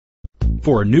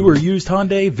For a new or used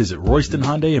Hyundai, visit Royston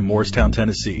Hyundai in Morristown,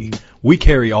 Tennessee. We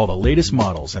carry all the latest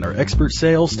models, and our expert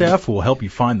sales staff will help you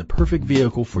find the perfect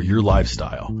vehicle for your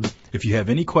lifestyle. If you have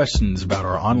any questions about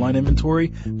our online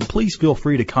inventory, please feel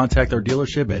free to contact our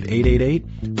dealership at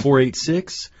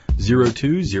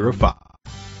 888-486-0205.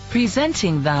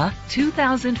 Presenting the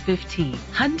 2015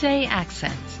 Hyundai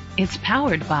Accent. It's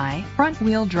powered by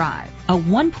front-wheel drive, a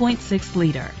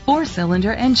 1.6-liter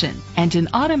four-cylinder engine, and an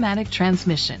automatic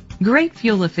transmission. Great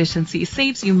fuel efficiency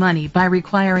saves you money by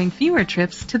requiring fewer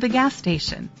trips to the gas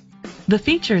station. The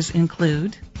features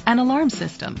include an alarm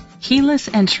system, keyless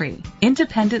entry,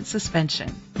 independent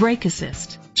suspension, brake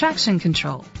assist, traction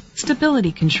control,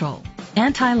 stability control,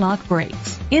 anti-lock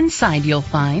brakes. Inside you'll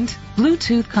find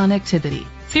Bluetooth connectivity,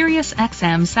 Sirius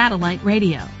XM satellite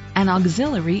radio, an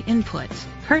auxiliary input,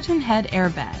 curtain head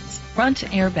airbags, front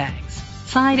airbags,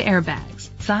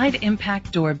 side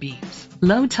impact door beams,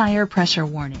 low tire pressure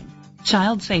warning,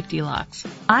 child safety locks,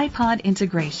 iPod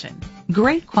integration.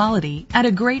 Great quality at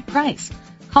a great price.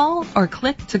 Call or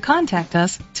click to contact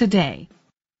us today.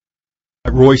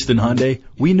 At Royston Hyundai,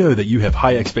 we know that you have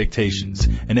high expectations,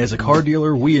 and as a car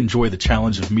dealer, we enjoy the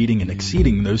challenge of meeting and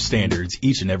exceeding those standards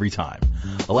each and every time.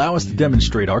 Allow us to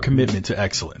demonstrate our commitment to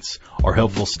excellence. Our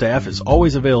helpful staff is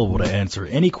always available to answer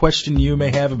any question you may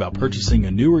have about purchasing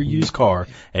a new or used car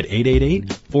at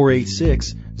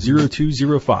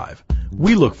 888-486-0205.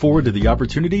 We look forward to the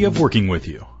opportunity of working with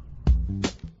you.